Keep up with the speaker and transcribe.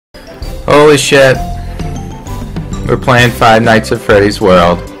Holy shit. We're playing Five Nights at Freddy's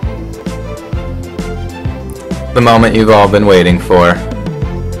World. The moment you've all been waiting for.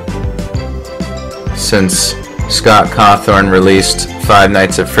 Since Scott Cawthorn released Five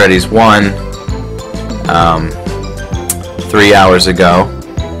Nights at Freddy's 1 3 hours ago,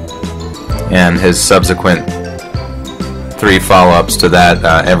 and his subsequent 3 follow-ups to that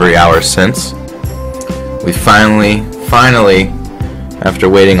every hour since. We finally, after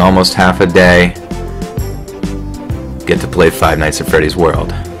waiting almost half a day, get to play Five Nights at Freddy's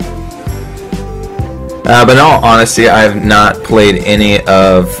World. But in all honesty, I have not played any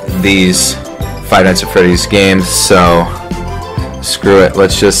of these Five Nights at Freddy's games, so screw it.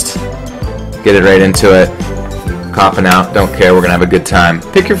 Let's just get it right into it. Copping out, don't care, we're gonna have a good time.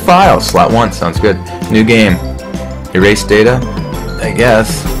 Pick your file, slot 1, sounds good. New game. Erase data? I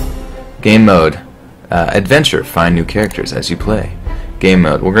guess. Game mode. Adventure, find new characters as you play. Game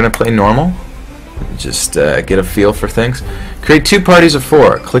mode, we're gonna play normal. Just get a feel for things. Create 2 parties of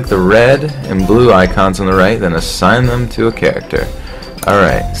 4. Click the red and blue icons on the right, then assign them to a character.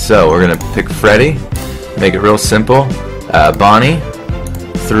 Alright, so we're gonna pick Freddy. Make it real simple. Bonnie.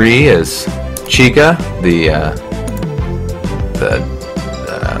 3 is Chica, the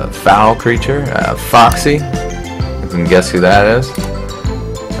foul creature. Foxy. You can guess who that is.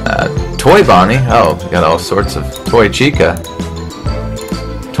 Toy Bonnie. Oh, we got all sorts of Toy Chica.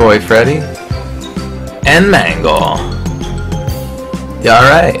 Toy Freddy. And Mangle. Yeah,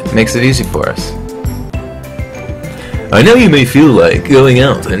 alright. Makes it easy for us. I know you may feel like going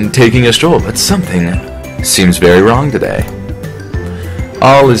out and taking a stroll, but something seems very wrong today.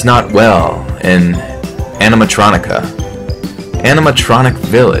 All is not well in Animatronica. Animatronic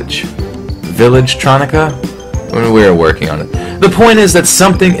Village. Village-tronica? We're working on it. The point is that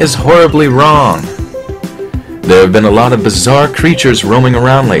something is horribly wrong. There have been a lot of bizarre creatures roaming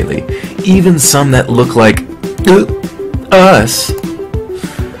around lately, even some that look like us.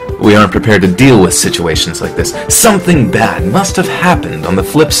 We aren't prepared to deal with situations like this. Something bad must have happened on the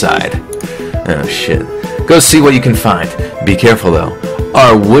flip side. Oh shit. Go see what you can find. Be careful though.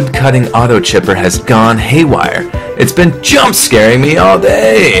 Our wood-cutting auto chipper has gone haywire. It's been jump scaring me all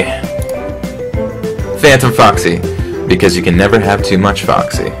day. Phantom Foxy, because you can never have too much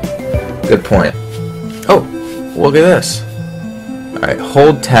Foxy. Good point. Oh, look at this. Alright,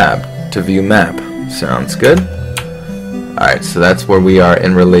 hold tab to view map. Sounds good. Alright, so that's where we are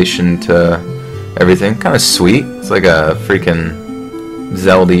in relation to everything. Kind of sweet. It's like a freaking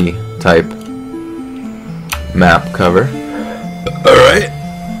Zelda type map cover. Alright.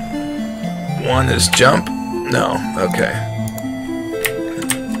 1 is jump. No, okay.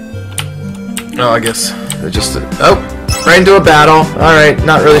 Oh, I guess they're just right into a battle. Alright,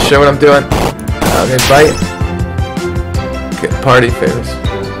 not really sure what I'm doing. Okay, bite. Okay, party favors.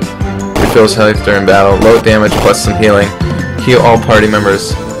 Refills health during battle. Low damage plus some healing. Heal all party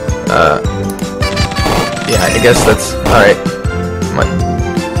members. Yeah, I guess that's alright.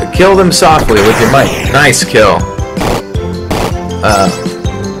 Kill them softly with your might. Nice kill.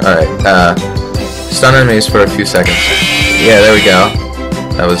 Alright, stun enemies for a few seconds. Yeah, there we go.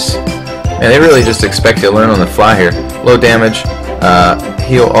 That was... Man, they really just expect you to learn on the fly here. Low damage.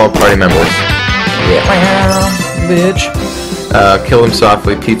 Heal all party members. Yeah, bitch. Kill them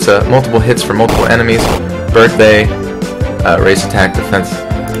softly. Pizza. Multiple hits for multiple enemies. Birthday. Raise attack defense.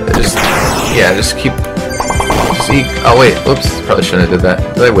 Just keep... Just eat... Oh, wait. Oops. Probably shouldn't have did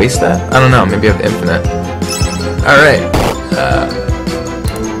that. Did I waste that? I don't know. Maybe I have infinite. Alright.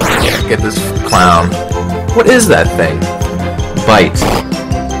 Get this clown. What is that thing? Bite.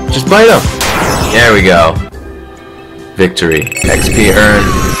 Just bite him. There we go. Victory. XP earned.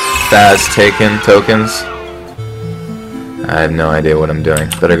 Faz taken. Tokens. I have no idea what I'm doing.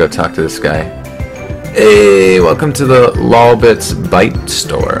 Better go talk to this guy. Hey, welcome to the Lolbits Bite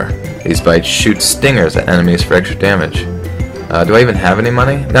Store. These bites shoot stingers at enemies for extra damage. Do I even have any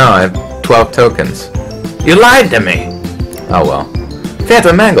money? No, I have 12 tokens. You lied to me! Oh well.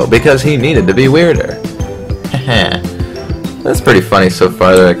 Phantom Mangle, because he needed to be weirder. That's pretty funny so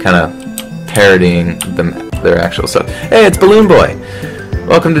far. They're kind of parodying their actual stuff. Hey, it's Balloon Boy!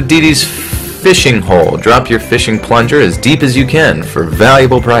 Welcome to Dee Dee's Fishing Hole. Drop your fishing plunger as deep as you can for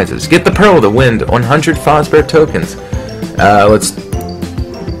valuable prizes. Get the pearl to win 100 Fazbear tokens. Let's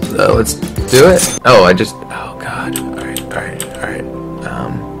do it. Oh, oh god. Alright.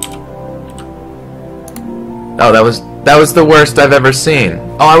 Oh, that was the worst I've ever seen.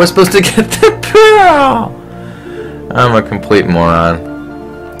 Oh, I was supposed to get the pearl! I'm a complete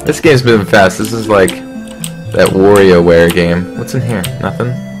moron. This game's moving fast. This is like that WarioWare game. What's in here?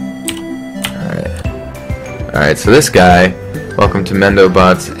 Nothing? Alright, so this guy Welcome to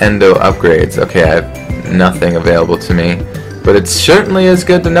Mendobot's Endo Upgrades. Okay, I have nothing available to me, but it certainly is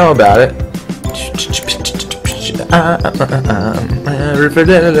good to know about it.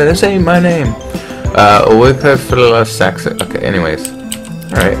 Say my name. Okay, anyways.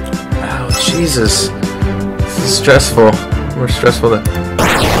 Alright. Oh, Jesus. This is stressful. More stressful than...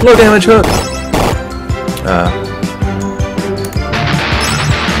 Low damage hook!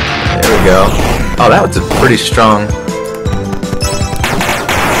 There we go. Oh, that was a pretty strong...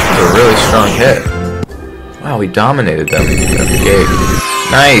 a really strong hit. Wow, we dominated them at the gate.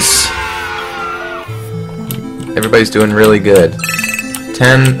 Nice! Everybody's doing really good.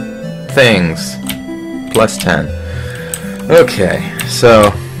 10 things. Plus 10. Okay,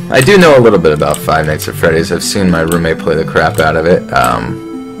 so I do know a little bit about Five Nights at Freddy's. I've seen my roommate play the crap out of it.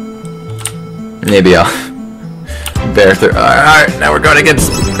 Maybe I'll bear through. Alright, now we're going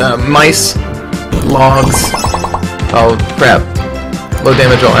against mice, logs. Oh, crap. Low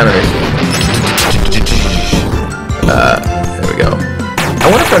damage all enemies. There we go. I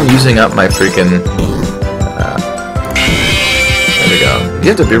wonder if I'm using up my freaking... there we go. You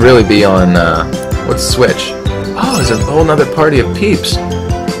have to really be on... what's switch? Oh, there's a whole nother party of peeps.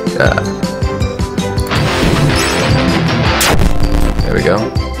 There we go.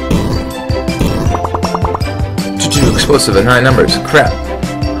 Explosive in high numbers. Crap.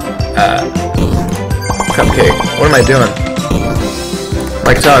 Cupcake. What am I doing?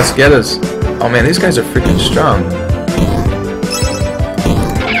 Mike Toss, get us. Oh man, these guys are freaking strong.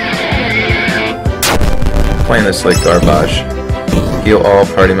 Playing this like garbage. Heal all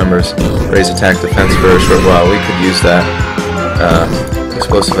party members. Raise attack defense for a short while. We could use that.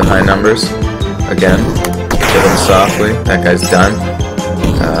 Explosive in high numbers. Again. Kill him softly. That guy's done.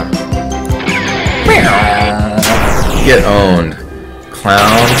 Get owned.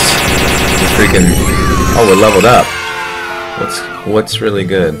 Clowns. Freaking... Oh, we're leveled up. What's really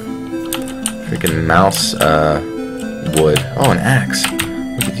good? Freaking mouse, wood. Oh, an axe.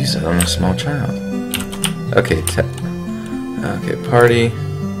 We could use that on a small child. Okay, okay, party.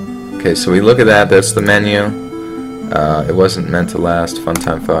 Okay, so we look at that. That's the menu. It wasn't meant to last. Fun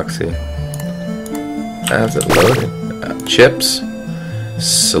time, Foxy. How's it loaded? Chips.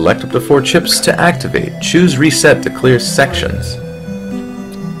 Select up to 4 chips to activate. Choose reset to clear sections.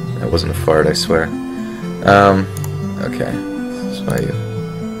 That wasn't a fart, I swear. Okay. This is why you...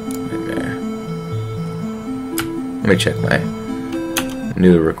 Nightmare. Let me check my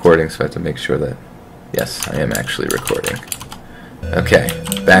new recording, so I have to make sure that... Yes, I am actually recording. Okay,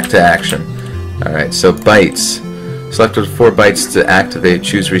 back to action. Alright, so bites. Select up to 4 bites to activate.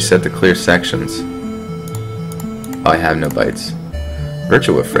 Choose reset to clear sections. Oh, I have no bites.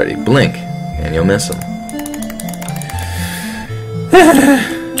 Virtua Freddy. Blink, and you'll miss him.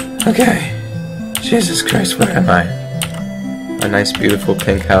 Okay. Jesus Christ, where am I? A nice, beautiful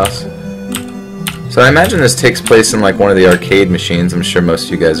pink house. So I imagine this takes place in like one of the arcade machines. I'm sure most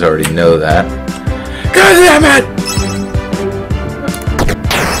of you guys already know that. God damn it!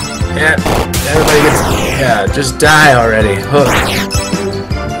 Yeah, everybody gets... Yeah, just die already. Hook.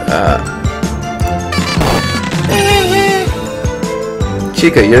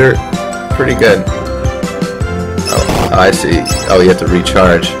 Chica, you're pretty good. Oh, I see. Oh, you have to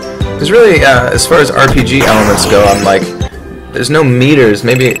recharge. Because really, as far as RPG elements go, I'm like, there's no meters.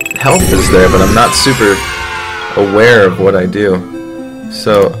 Maybe health is there, but I'm not super aware of what I do.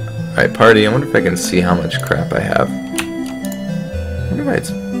 So, alright, party. I wonder if I can see how much crap I have. I wonder why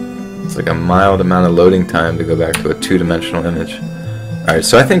it's like a mild amount of loading time to go back to a 2-dimensional image. Alright,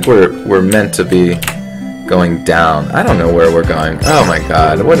 so I think we're meant to be going down. I don't know where we're going. Oh my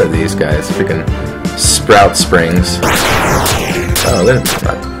god, what are these guys? Freaking sprout springs. Oh, they're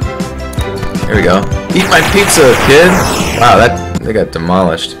not. Here we go. Eat my pizza, kid! Wow, they got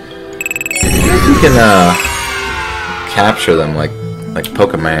demolished. I wonder if you can capture them like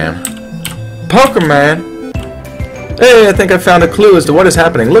Pokemon. Pokemon! Hey, I think I found a clue as to what is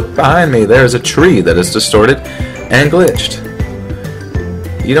happening. Look behind me. There is a tree that is distorted and glitched.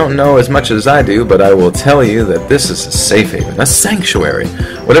 You don't know as much as I do, but I will tell you that this is a safe haven, a sanctuary.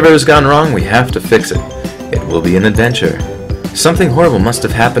 Whatever has gone wrong, we have to fix it. It will be an adventure. Something horrible must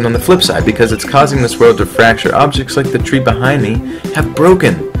have happened on the flip side because it's causing this world to fracture. Objects like the tree behind me have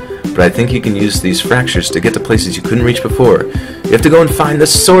broken. But I think you can use these fractures to get to places you couldn't reach before. You have to go and find the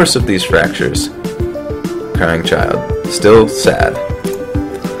source of these fractures. Crying child. Still sad.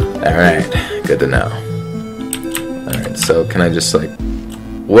 Alright, good to know. Alright, so can I just like...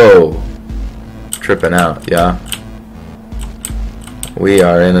 Whoa! Tripping out, yeah? We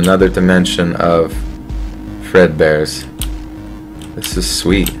are in another dimension of Fredbears. This is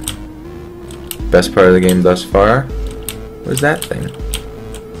sweet. Best part of the game thus far? Where's that thing?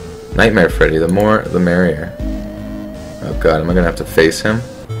 Nightmare Freddy, the more the merrier. Oh god, am I gonna have to face him?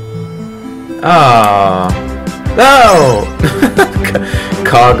 Ah, no!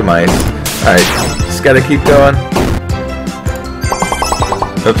 Cog mice. Alright, just gotta keep going.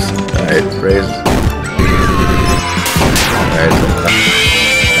 Oops. Alright, raise.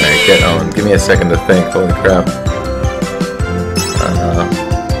 Alright, get on. Give me a second to think. Holy crap.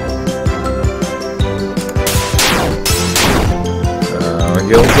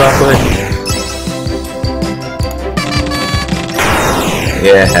 Heal properly.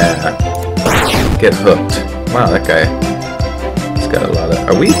 Yeah. Get hooked. Wow, that guy. He's got a lot of...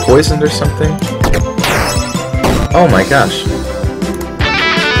 Are we poisoned or something? Oh my gosh.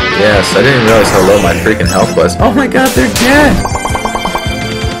 Yes, I didn't realize how low my freaking health was. Oh my god, they're dead!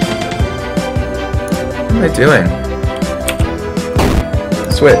 What am I doing?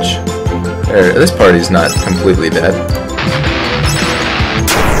 Switch. There, this party's not completely dead.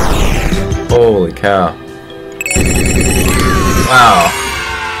 Holy cow. Wow.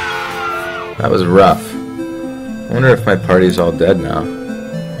 That was rough. I wonder if my party's all dead now.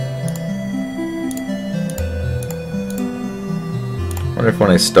 I wonder if when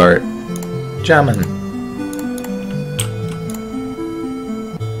I start jamming.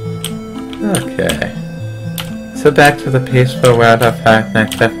 Okay. So back to the peaceful world of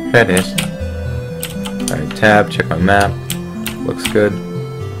FNaF Freddys. Alright, tab, check my map. Looks good.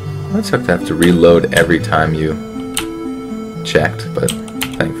 Let's have to reload every time you checked, but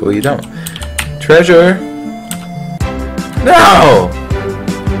thankfully you don't. Treasure! No!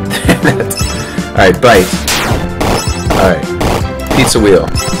 Damn it! Alright, bite. Alright. Pizza wheel.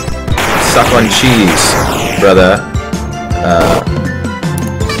 Suck on cheese, brother.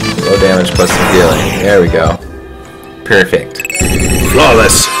 Low damage plus some healing. There we go. Perfect.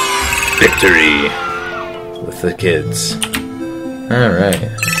 Flawless victory with the kids. Alright.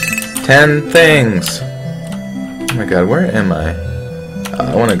 10 things! Oh my god, where am I?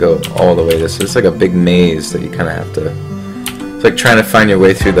 I want to go all the way. This is like a big maze that you kind of have to... It's like trying to find your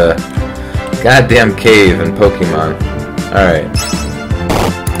way through the goddamn cave in Pokemon. Alright.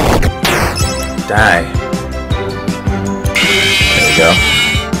 Die. There we go.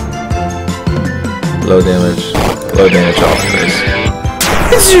 Low damage offers.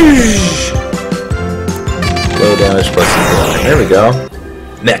 Low damage plus some healing. There we go.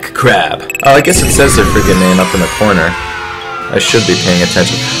 Neck crab. Oh, I guess it says their freaking name up in the corner. I should be paying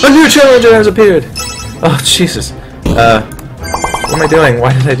attention. A new challenger has appeared! Oh, Jesus. What am I doing?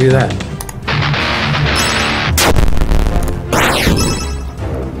 Why did I do that?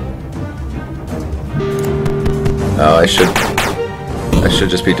 Oh, I should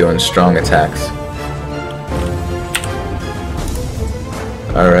just be doing strong attacks.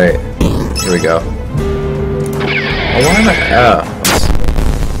 Alright. Here we go. Oh, why am I... Oh.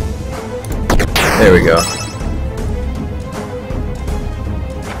 There we go.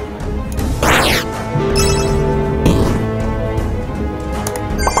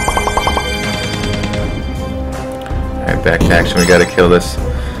 Alright, back to action. We gotta kill this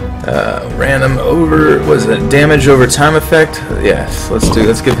random was it damage over time effect? Yes, let's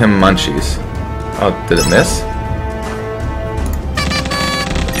give him munchies. Oh, did it miss?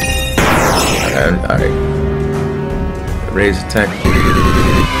 Alright. Raise attack.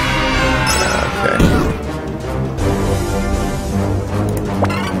 Okay.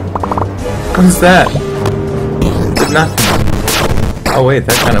 What is that? Did nothing. Oh wait,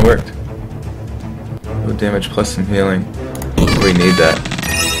 that kind of worked. Low damage plus some healing. We need that.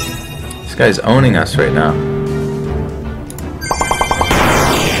 This guy's owning us right now.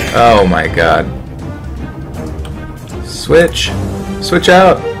 Oh my god. Switch! Switch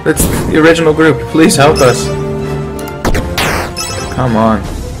out! It's the original group. Please help us. Come on.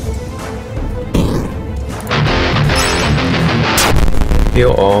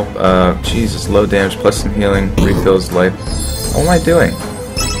 Heal all. Jesus, low damage plus some healing. Refills life. What am I doing?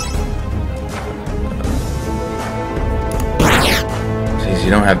 Jeez, you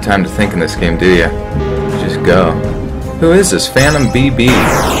don't have time to think in this game, do you? You just go. Who is this? Phantom BB.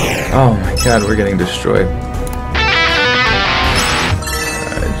 Oh my god, we're getting destroyed.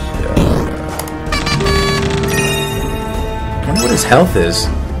 I wonder what his health is.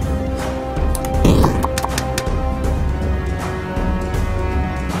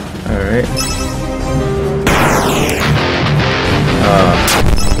 Alright.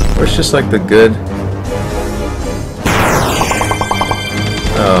 Where's just like the good...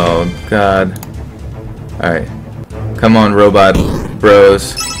 Oh god. Alright. Come on, robot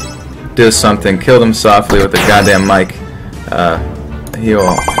bros. Do something. Kill them softly with the goddamn mic.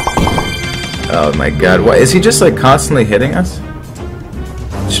 Heal. Oh my god, what, is he just like constantly hitting us?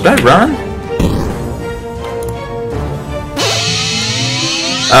 Should I run?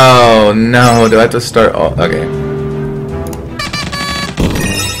 Oh no, do I have to start all, okay.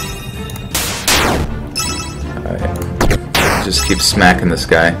 Alright. Just keep smacking this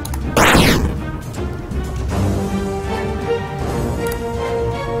guy.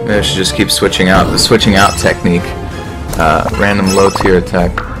 Maybe I should just keep switching out. The switching out technique. Random low tier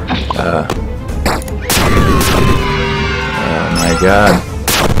attack. Oh my god.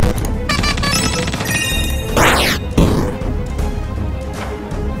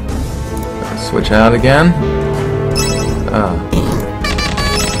 Switch out again.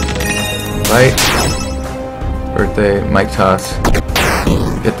 Bite. Birthday. Mic toss.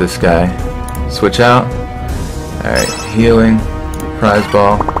 Hit this guy. Switch out. Alright. Healing. Prize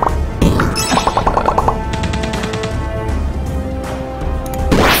ball.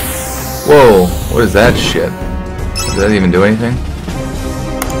 Whoa. What is that shit? Does that even do anything?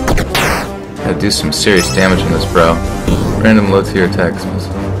 Gotta do some serious damage on this, bro. Random low tier attacks. I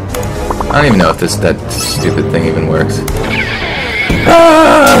don't even know if that stupid thing even works.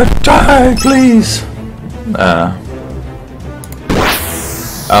 Die, please!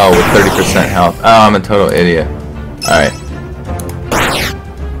 Oh, with 30% health. Oh, I'm a total idiot. Alright.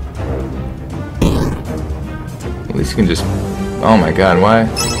 At least you can just... Oh my god, why?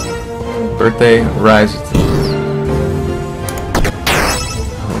 Birthday, rise...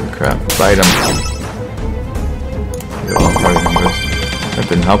 Holy crap, bite him. That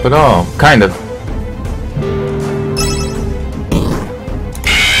didn't help at all. Kind of.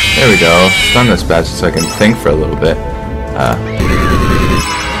 There we go. Stun this bastard so I can think for a little bit.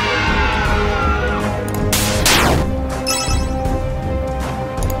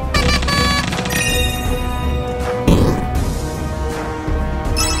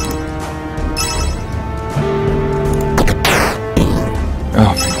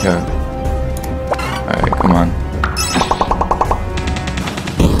 Oh my god. Alright, come on.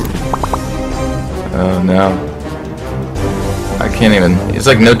 Oh no. I can't even. It's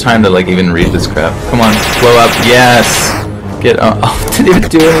like no time to like even read this crap. Come on, blow up. Yes! Get oh, didn't even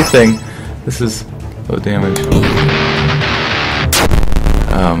do anything. This is low damage.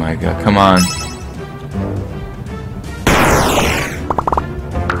 Oh my god, come on.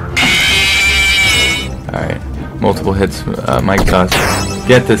 Alright. Multiple hits, mic toss.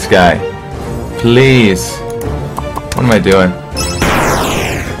 Get this guy. Please. What am I doing?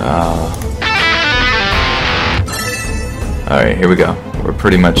 Alright, here we go. We're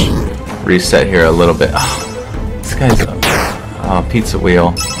pretty much reset here a little bit. Oh, this guy's a pizza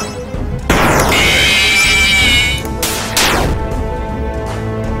wheel.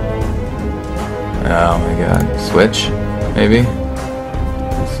 Oh my god. Switch? Maybe?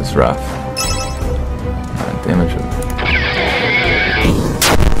 This is rough. Damage him.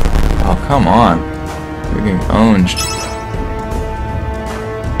 Oh, come on. We're getting owned.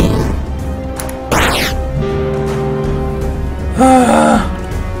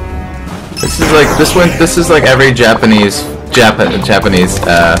 This is like every Japanese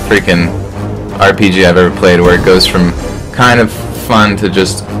freaking RPG I've ever played, where it goes from kind of fun to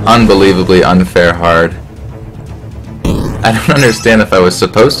just unbelievably unfair hard. I don't understand if I was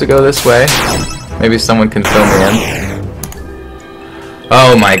supposed to go this way. Maybe someone can fill me in.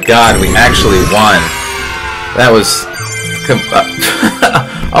 Oh my god, we actually won. That was...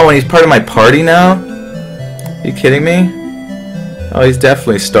 Oh, and he's part of my party now? Are you kidding me? Oh, he's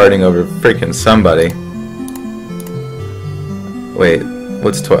definitely starting over freaking somebody. Wait,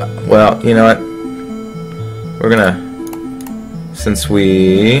 what's 12? Well, you know what? We're gonna... Since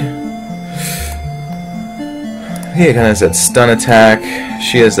we... He kind of has that stun attack.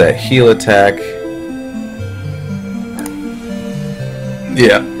 She has that heal attack.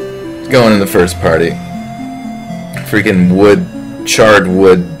 Yeah. Going in the first party. Freaking wood... Charred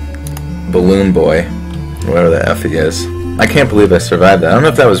wood... Balloon boy. Whatever the F he is. I can't believe I survived that. I don't know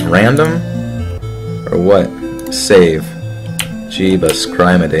if that was random or what. Save. Jeebus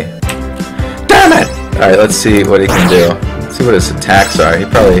criminy. Damn it! Alright, let's see what he can do. Let's see what his attacks are. He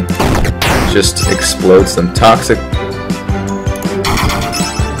probably just explodes them. Toxic.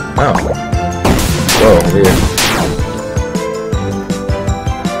 Oh. Whoa, weird.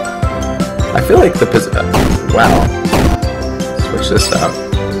 I feel like the wow. Switch this out.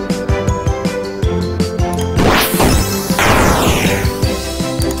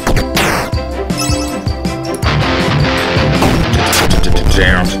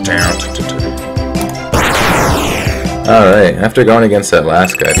 Alright, after going against that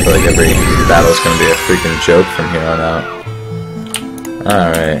last guy, I feel like every battle's gonna be a freaking joke from here on out.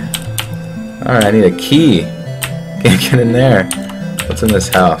 Alright. Alright, I need a key. Can't get in there. What's in this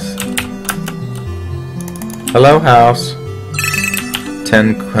house? Hello, house.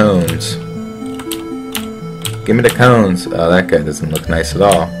 10 cones. Give me the cones. Oh, that guy doesn't look nice at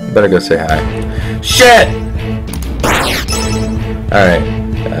all. Better go say hi. Shit! Alright.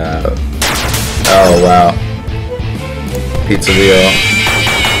 Oh, wow. Pizza wheel.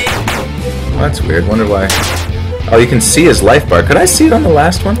 Oh, that's weird. Wonder why. Oh, you can see his life bar. Could I see it on the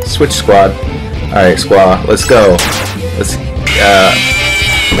last one? Switch squad. Alright, squaw. Let's go. Let's,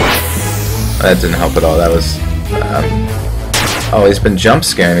 that didn't help at all. That was, oh, he's been jump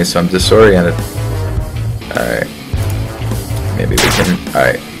scaring me, so I'm disoriented. Alright. Maybe we can,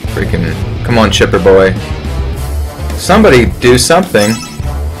 alright. Freaking, come on, chipper boy. Somebody do something.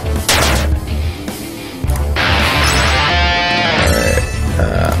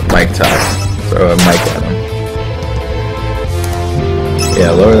 Alright. Mic toss. Throw a mic at him.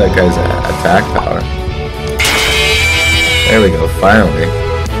 Yeah, lower that guy's attack power. There we go, finally.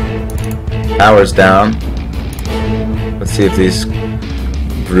 Power's down. Let's see if these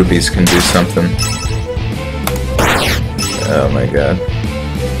groupies can do something. Oh my god.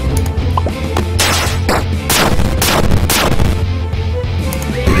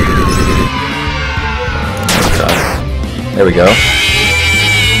 There we go.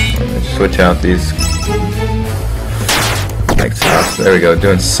 Let's switch out these. There we go,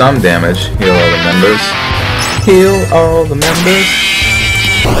 doing some damage. Heal all the members. Heal all the members.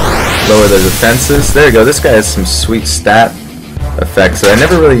 Lower their defenses. There you go, this guy has some sweet stat effects that I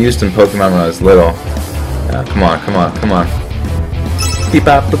never really used in Pokemon when I was little. Come on, come on, come on. Beep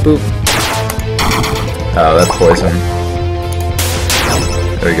bop boop boop. Oh, that's poison.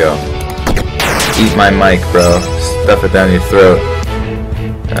 There we go. Eat my mic, bro. Stuff it down your throat.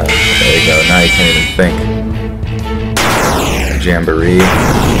 There you go, now you can't even think. Jamboree.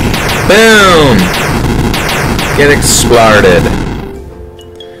 Boom! Get exploded.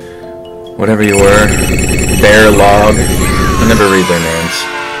 Whatever you were. Bear log. I never read their names.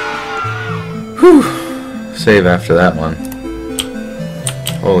 Whew. Save after that one.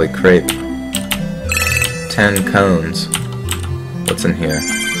 Holy crepe. 10 cones. What's in here?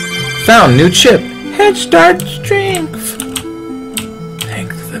 Found new chip. Head start strength.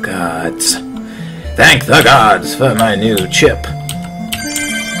 Thank the gods. Thank the gods for my new chip.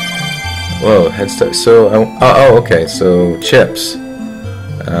 Whoa, head start. So, oh, okay. So chips.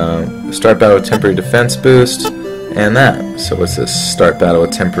 Start battle with temporary defense boost, and that. So what's this? Start battle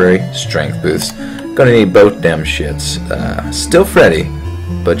with temporary strength boost. Gonna need both them shits. Still Freddy,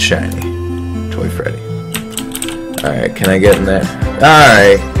 but shiny. Toy Freddy. Alright, can I get in there?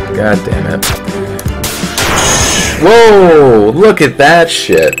 Alright. God damn it. Whoa! Look at that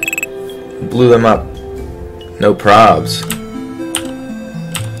shit. Blew them up. No probs.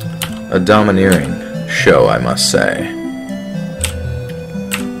 A domineering show, I must say.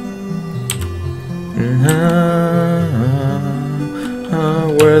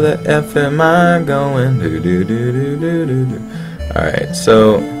 Where the F am I going? Alright,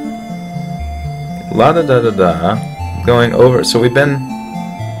 so la da da da da. Going over. So we've been.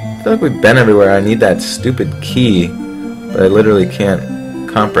 I feel like we've been everywhere. I need that stupid key, but I literally can't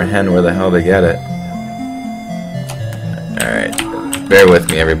comprehend where the hell to get it. Alright. Bear with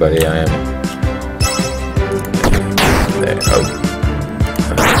me, everybody. I am. There. Oh.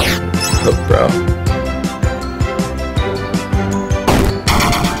 Oh, bro.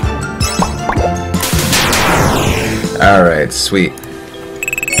 Alright, sweet.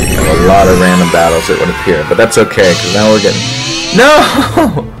 We have a lot of random battles, it would appear, but that's okay, because now we're getting.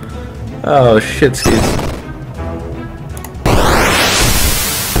 No! Oh, shit, skis.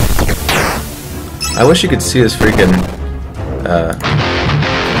 I wish you could see his freaking.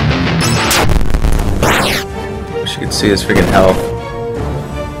 Wish you could see his freaking health.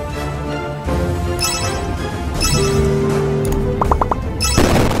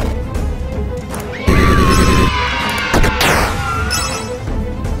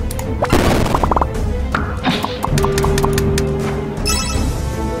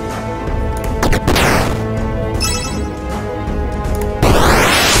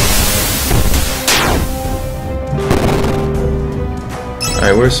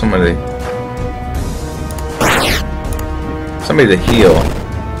 Alright, where's somebody? Somebody to heal.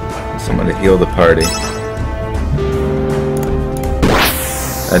 Someone to heal the party.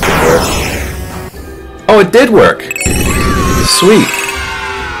 That didn't work. Oh, it did work! Sweet!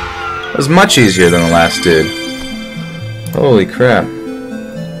 That was much easier than the last dude. Holy crap.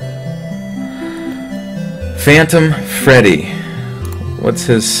 Phantom Freddy. What's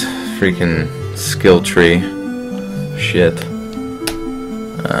his freaking skill tree? Shit.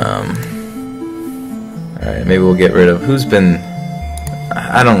 Alright, maybe we'll get rid of... Who's been...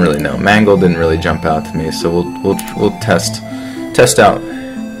 I don't really know. Mangle didn't really jump out to me, so we'll test out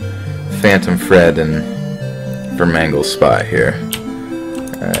Phantom Fred and for Mangle's spot here.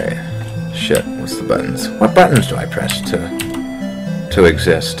 Alright. Shit, what's the buttons? What buttons do I press to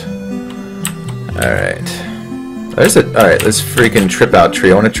exist? Alright. Alright, let's freaking trip out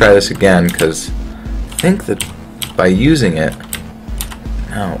tree. I want to try this again, because I think that by using it...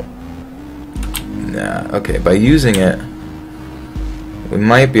 No. Nah, okay, by using it, we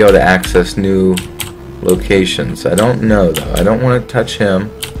might be able to access new locations. I don't know, though. I don't want to touch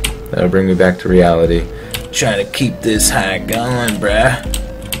him. That'll bring me back to reality. Trying to keep this high going, bruh.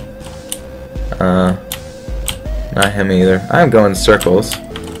 Not him either. I'm going circles.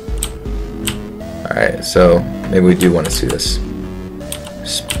 Alright, so maybe we do want to see this.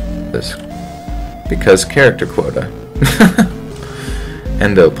 Because character quota.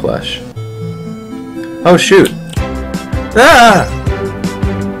 Endo plush. Oh shoot! Ah!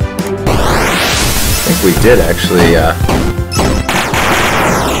 I think we did actually,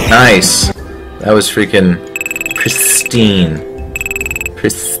 Nice! That was freaking pristine.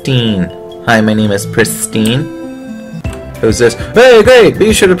 Pristine. Hi, my name is Pristine. Who's this? Hey, great!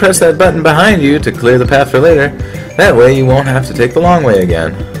 Be sure to press that button behind you to clear the path for later. That way you won't have to take the long way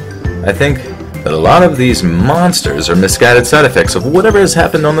again. I think that a lot of these monsters are misguided side effects of whatever has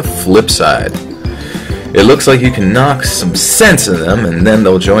happened on the flip side. It looks like you can knock some sense in them and then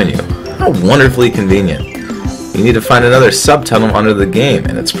they'll join you. How wonderfully convenient. You need to find another subtunnel under the game,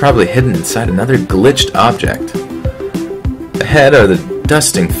 and it's probably hidden inside another glitched object. Ahead are the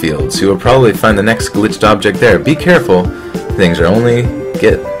dusting fields. You will probably find the next glitched object there. Be careful. Things are more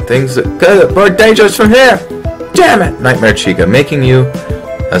dangerous from here. Damn it! Nightmare Chica, making you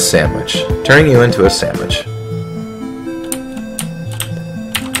a sandwich. Turning you into a sandwich.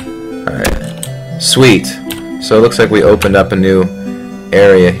 Alright. Sweet. So it looks like we opened up a new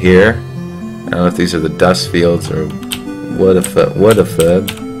area here. I don't know if these are the dust fields or what a fud.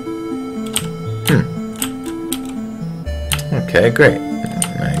 Okay, great.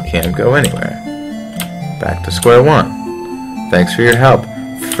 I can't go anywhere. Back to square one. Thanks for your help,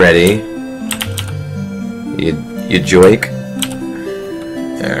 Freddy. You joik.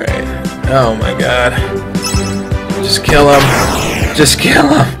 Alright. Oh my god. Just kill him. Just kill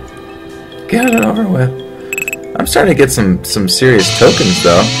him. Get it over with. I'm starting to get some serious tokens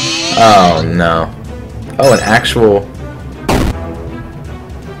though. Oh no. Oh, an actual...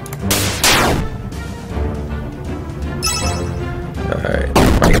 Alright,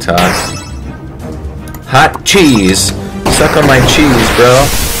 money toss. Hot cheese! Suck on my cheese, bro.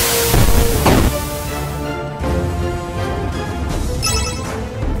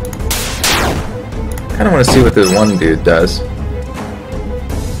 Kinda wanna see what this one dude does.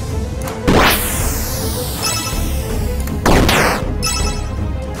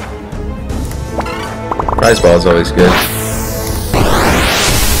 Prize ball is always good.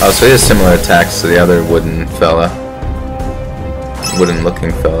 Oh, so he has similar attacks to the other wooden fella. Wooden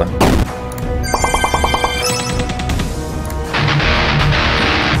looking fella.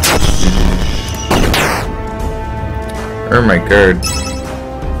 Oh my god.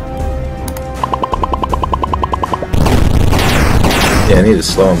 Yeah, I need to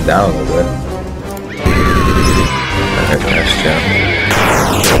slow him down a little bit. Alright, nice jump.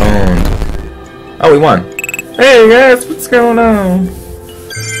 Owned. Oh, we won. Hey guys, what's going on?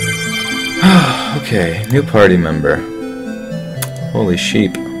 Okay, new party member. Holy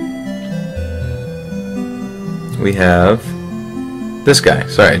sheep. We have this guy.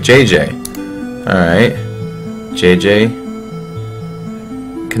 Sorry, JJ. Alright. JJ.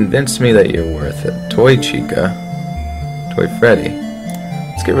 Convince me that you're worth it. Toy Chica. Toy Freddy.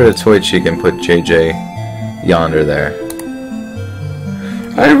 Let's get rid of Toy Chica and put JJ yonder there.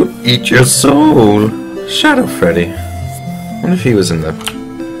 I will eat your soul. Shadow Freddy. I wonder if he was in the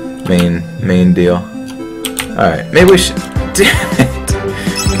main deal. Alright, maybe we should... Damn it!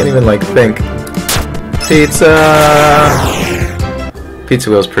 Can't even, like, think. Pizza! Pizza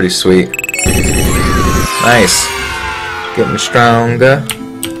Wheel's pretty sweet. Nice. Getting stronger.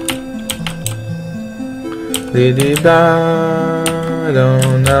 I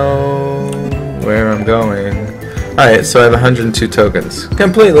don't know where I'm going. Alright, so I have 102 tokens.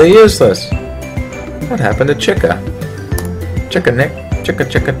 Completely useless. What happened to Chica? Chica, Nick. Chica.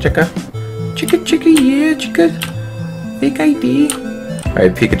 Chica, yeah, Chica. Fake ID.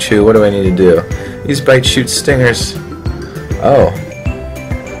 Alright, Pikachu, what do I need to do? These bites shoot stingers. Oh.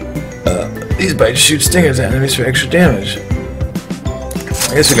 These bites shoot stingers at enemies for extra damage.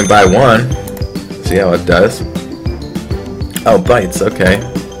 I guess we can buy one. See how it does. Oh, bites, okay.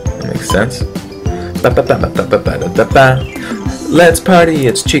 That makes sense. Let's party,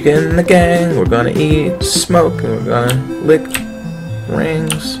 it's Chica and the gang. We're gonna eat, smoke, and we're gonna lick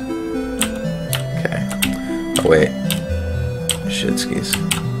rings. Okay. Oh, wait. Shitskis.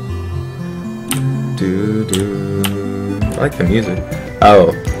 I like the music.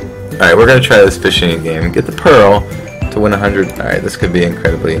 Oh. Alright, we're gonna try this fishing game. Get the pearl to win 100. Alright, this could be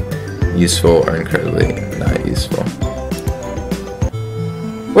incredibly useful or incredibly not useful.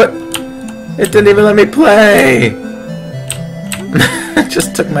 What? It didn't even let me play! It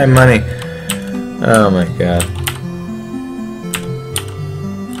just took my money. Oh my god.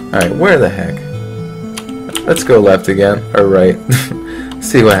 Alright, where the heck? Let's go left again, or right.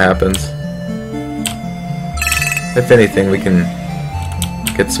 See what happens. If anything, we can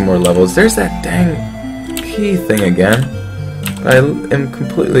get some more levels. There's that dang key thing again. I am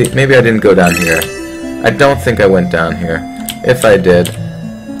completely... Maybe I didn't go down here. I don't think I went down here. If I did...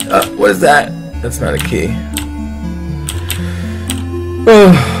 what is that? That's not a key.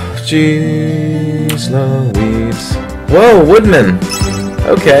 Oh, jeez Louise. Whoa, Woodman!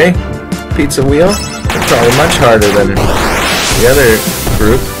 Okay. Pizza wheel. Probably much harder than the other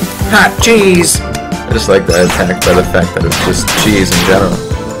group. Hot cheese! I just like that attack by the fact that it's just cheese in general.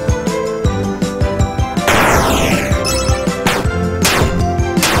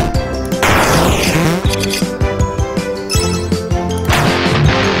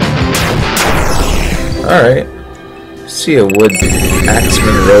 Alright. See a wood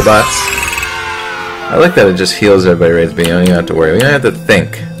axeman robots. I like that it just heals everybody right at the beginning. You don't have to worry. You don't have to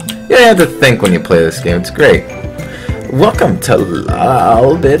think. You don't have to think when you play this game. It's great. Welcome to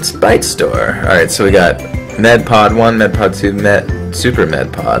Lolbit's Bite Store. Alright, so we got MedPod 1, MedPod 2, Super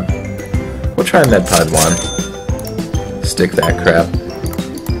MedPod. We'll try MedPod 1. Stick that crap.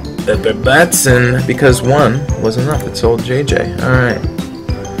 That's in because 1 was enough. It's old JJ. Alright.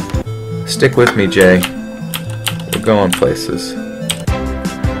 Stick with me, Jay. We're going places.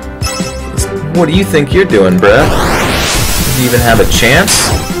 What do you think you're doing, bruh? Do you even have a chance?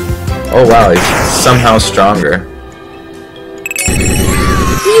 Oh wow, he's somehow stronger.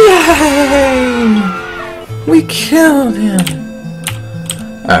 Yay! We killed him!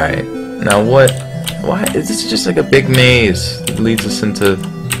 Alright, now what? Why? Is this just like a big maze that leads us into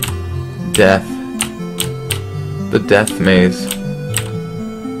death? The death maze.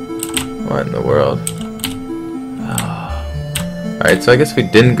 What in the world? Oh. Alright, so I guess we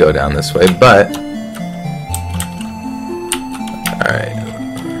didn't go down this way, but... Alright.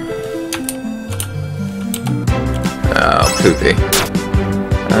 Oh, poopy.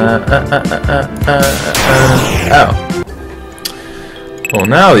 Oh. Well,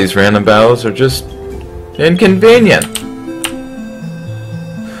 now these random battles are just inconvenient.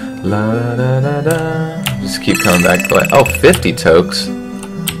 La da da da. Just keep coming back to life. Oh, 50 tokes.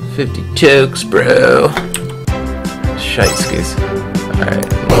 50 tokes, bro. Shiteskis. Alright,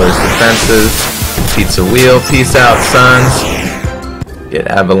 lowers defenses. Pizza wheel. Peace out, sons. Get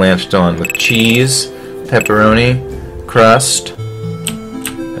avalanched on with cheese, pepperoni, crust,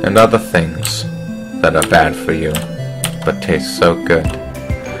 and other things that are bad for you, but taste so good.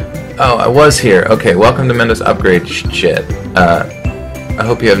 Oh, I was here. Okay, welcome to Mendo's upgrade shit. I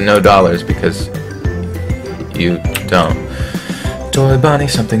hope you have no dollars because you don't. Toy Bonnie,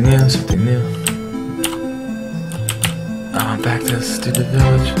 something new, something new. Oh, I'm back to the stupid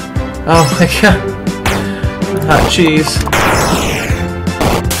village. Oh my god. Hot cheese.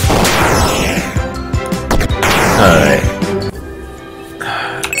 Alright.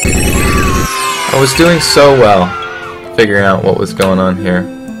 I was doing so well figuring out what was going on here.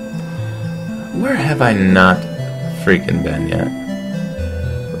 Where have I not freaking been yet?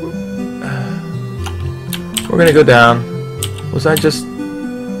 We're gonna go down. Was I just...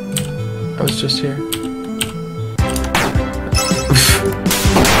 I was just here?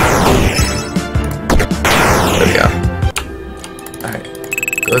 There we go. Alright.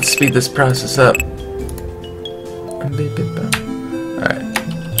 Let's speed this process up. Alright.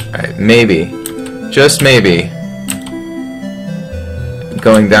 Alright, maybe. Just maybe.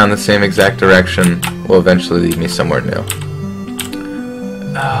 Going down the same exact direction will eventually lead me somewhere new.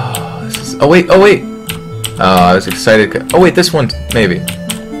 Oh, this is... Oh, wait! Oh, wait! Oh, I was excited. Oh, wait, this one, maybe.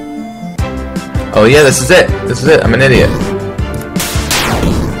 Oh, yeah, this is it. This is it. I'm an idiot.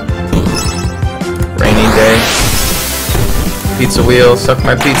 Rainy day. Pizza wheel. Suck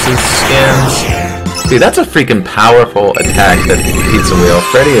my pizza skins. Dude, that's a freaking powerful attack, that pizza wheel.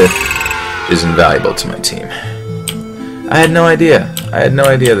 Freddy is invaluable to my team. I had no idea. I had no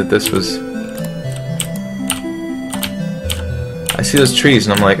idea that this was... I see those trees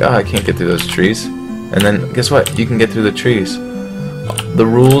and I'm like, oh, I can't get through those trees. And then, guess what? You can get through the trees. The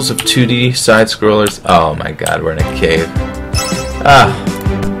rules of 2D side scrollers. Oh my god, we're in a cave. Ah.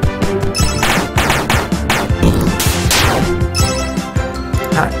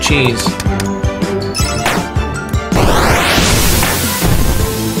 Hot cheese.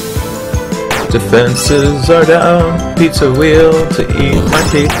 Defenses are down. Pizza wheel to eat my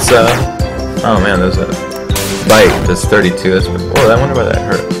pizza. Oh man, there's a bite. That's 32. That's, oh, I wonder why that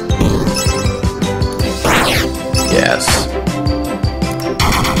hurt. Yes.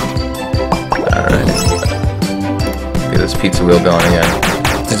 Alright. Get this pizza wheel going again.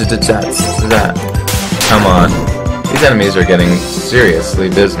 That. Come on. These enemies are getting seriously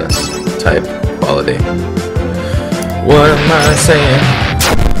business type quality. What am I saying?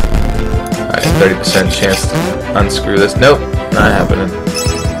 Alright, 30% chance to unscrew this. Nope, not happening.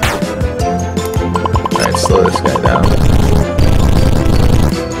 Alright, slow this guy down.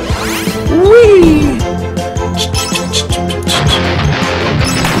 Whee!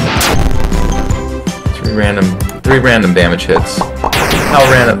 Three random damage hits. How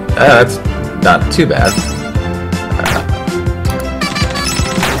random? That's not too bad.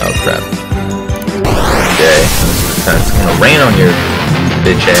 Oh crap. Okay, it's gonna rain on your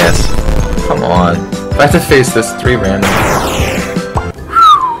bitch ass. Come on. If I have to face this 3 random.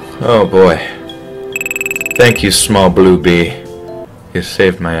 Oh boy. Thank you, small blue bee. You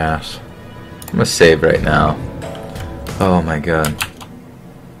saved my ass. I'm gonna save right now. Oh my god.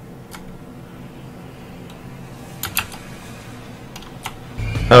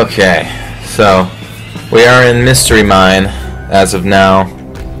 Okay, so we are in Mystery Mine as of now.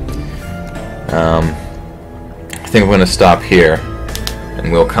 I think I'm going to stop here and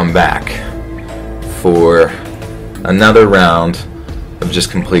we'll come back for another round of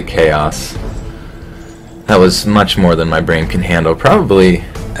just complete chaos. That was much more than my brain can handle. Probably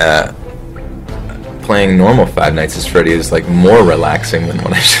playing normal Five Nights at Freddy's is like more relaxing than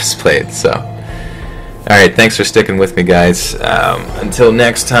what I just played, so. Alright, thanks for sticking with me, guys. Until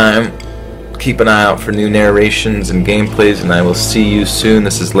next time, keep an eye out for new narrations and gameplays, and I will see you soon.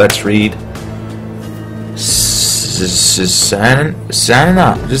 This is Let's Read. Signing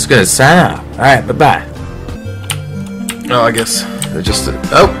off. Just gonna sign off. Alright, bye-bye. Oh, I guess they're just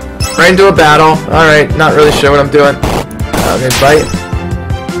oh, right into a battle. Alright, not really sure what I'm doing. Okay, bite.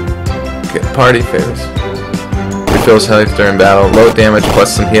 Get party favors. Refills health during battle. Low damage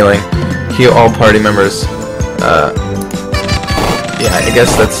plus some healing. Heal all party members. Yeah, I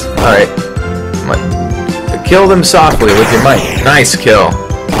guess that's alright. Kill them softly with your might. Nice kill.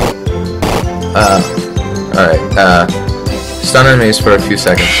 Alright. Stun enemies for a few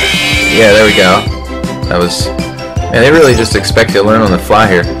seconds. Yeah, there we go. That was. Man, they really just expect you to learn on the fly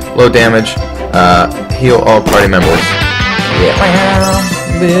here. Low damage. Heal all party members. Yeah,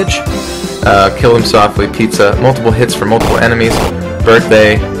 bitch. Kill them softly. Pizza. Multiple hits for multiple enemies.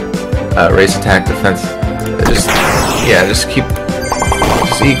 Birthday. Raise attack defense. Just keep.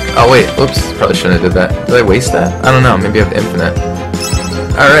 Just eat. Oh wait, oops. Probably shouldn't have did that. Did I waste that? I don't know. Maybe I have infinite.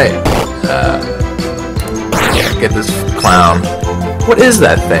 Alright. Yeah, get this clown. What is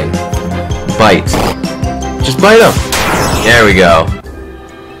that thing? Bite. Just bite him. There we go.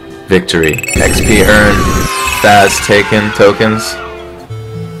 Victory. XP earned. Faz taken. Tokens.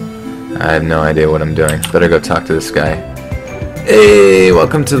 I have no idea what I'm doing. Better go talk to this guy. Hey,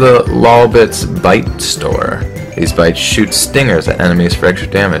 welcome to the Lolbits Bite Store. These bites shoot stingers at enemies for extra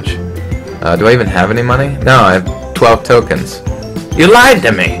damage. Do I even have any money? No, I have 12 tokens. You lied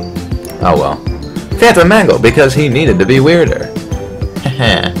to me! Oh well. Phantom Mangle, because he needed to be weirder.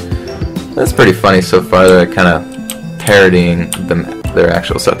 That's pretty funny so far. They're kind of parodying their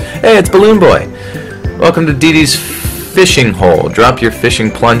actual stuff. Hey, it's Balloon Boy! Welcome to Dee Dee's Fishing Hole. Drop your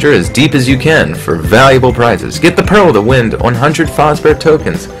fishing plunger as deep as you can for valuable prizes. Get the pearl to win 100 Fazbear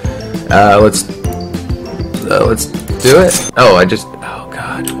tokens. Let's do it. Oh, oh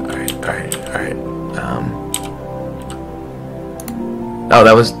god. Alright. Oh,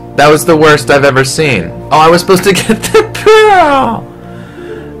 that was the worst I've ever seen. Oh, I was supposed to get the pearl.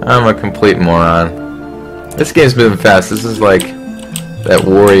 I'm a complete moron. This game's moving fast. This is like that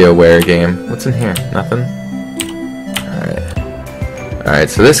WarioWare game. What's in here? Nothing? Alright,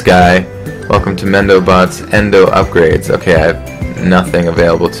 so this guy, welcome to Mendobot's Endo Upgrades. Okay, I have nothing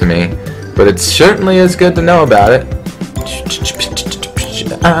available to me, but it certainly is good to know about it.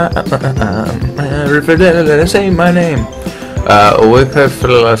 Say my name.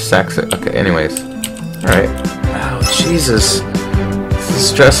 Okay, anyways. Alright. Oh, Jesus. This is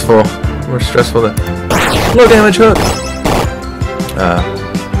stressful. More stressful than... Low damage hook!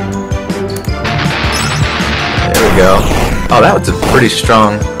 There we go. Oh, that was a pretty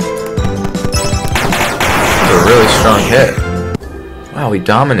strong... That was a really strong hit. Wow, we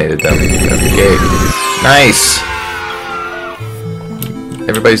dominated them at the gate. Nice!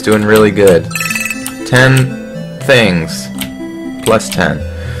 Everybody's doing really good. 10 things. Plus 10.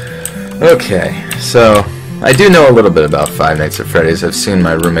 Okay, so I do know a little bit about Five Nights at Freddy's. I've seen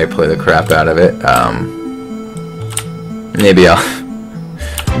my roommate play the crap out of it. Maybe I'll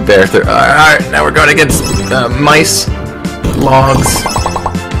bear through. Alright, now we're going against mice, logs.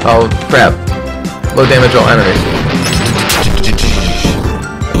 Oh, crap. Low damage all enemies.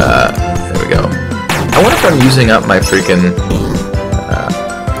 There we go. I wonder if I'm using up my freaking...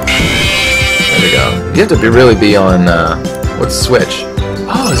 there we go. You have to really be on... what's switch?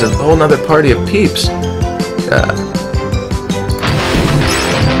 Oh, there's a whole nother party of peeps. There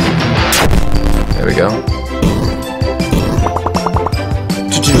we go.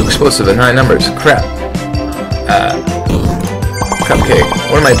 Explosive in high numbers. Crap. Cupcake.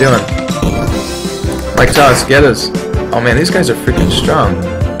 What am I doing? Mike Toss, get us. Oh man, these guys are freaking strong.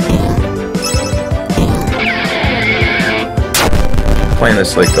 Playing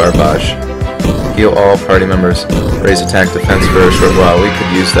this like garbage. Heal all party members. Raise attack defense for a short while. We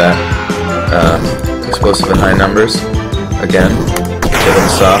could use that. Explosive in high numbers. Again. Hit him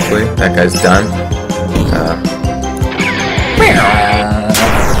softly. That guy's done.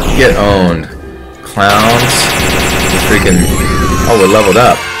 Get owned. Clowns. Freaking... Oh, we're leveled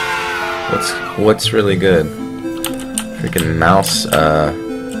up. What's really good? Freaking mouse,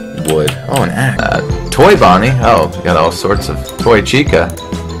 wood. Oh, an axe. Toy Bonnie. Oh, we got all sorts of... Toy Chica.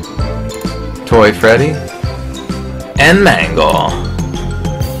 Toy Freddy. And Mangle.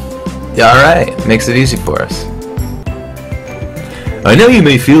 Yeah, alright. Makes it easy for us. I know you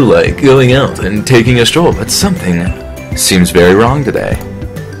may feel like going out and taking a stroll, but something seems very wrong today.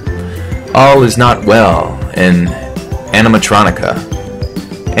 All is not well in animatronica.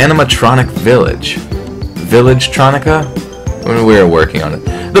 Animatronic Village. Village-tronica? We're working on it.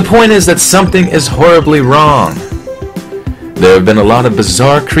 The point is that something is horribly wrong. There have been a lot of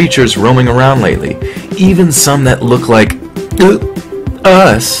bizarre creatures roaming around lately, even some that look like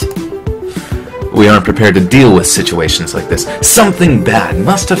us. We aren't prepared to deal with situations like this. Something bad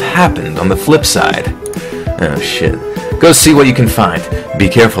must have happened on the flip side. Oh shit. Go see what you can find. Be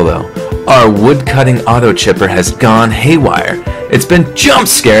careful though. Our wood-cutting auto chipper has gone haywire. It's been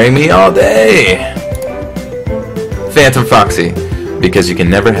jump-scaring me all day. Phantom Foxy. Because you can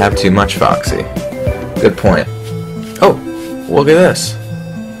never have too much Foxy. Good point. Oh, look at this.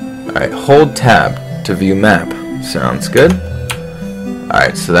 Alright, hold tab to view map. Sounds good.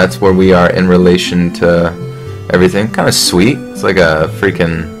 Alright, so that's where we are in relation to everything. Kind of sweet. It's like a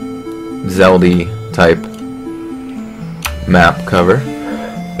freaking Zelda type map cover.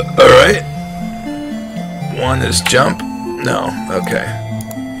 Alright. One is jump. No. Okay.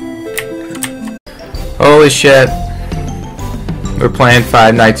 Holy shit. We're playing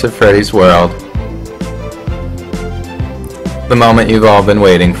Five Nights at Freddy's World. The moment you've all been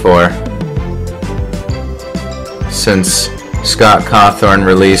waiting for. Since Scott Cawthorn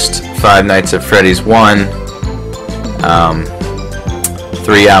released Five Nights at Freddy's 1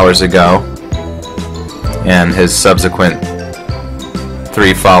 3 hours ago, and his subsequent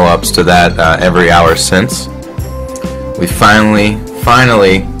 3 follow-ups to that every hour since. We finally,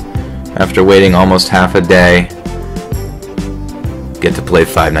 after waiting almost half a day, get to play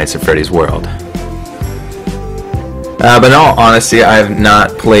Five Nights at Freddy's World. But in all honesty, I have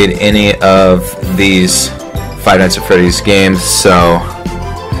not played any of these Five Nights at Freddy's games, so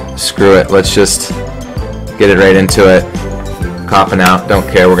screw it. Let's just get it right into it. Copping out, don't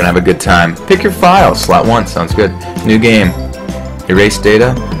care, we're gonna have a good time. Pick your file, slot 1, sounds good. New game. Erase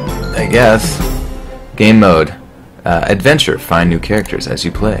data? I guess. Game mode. Adventure, find new characters as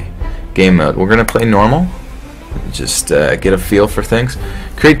you play. Game mode, we're gonna play normal. Just get a feel for things.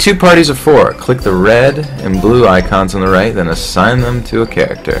 Create 2 parties of 4. Click the red and blue icons on the right, then assign them to a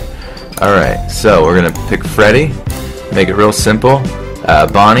character. Alright, so we're gonna pick Freddy. Make it real simple.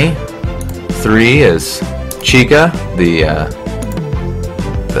 Bonnie. 3 is Chica, the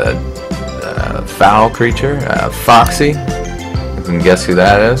foul creature. Foxy. You can guess who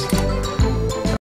that is.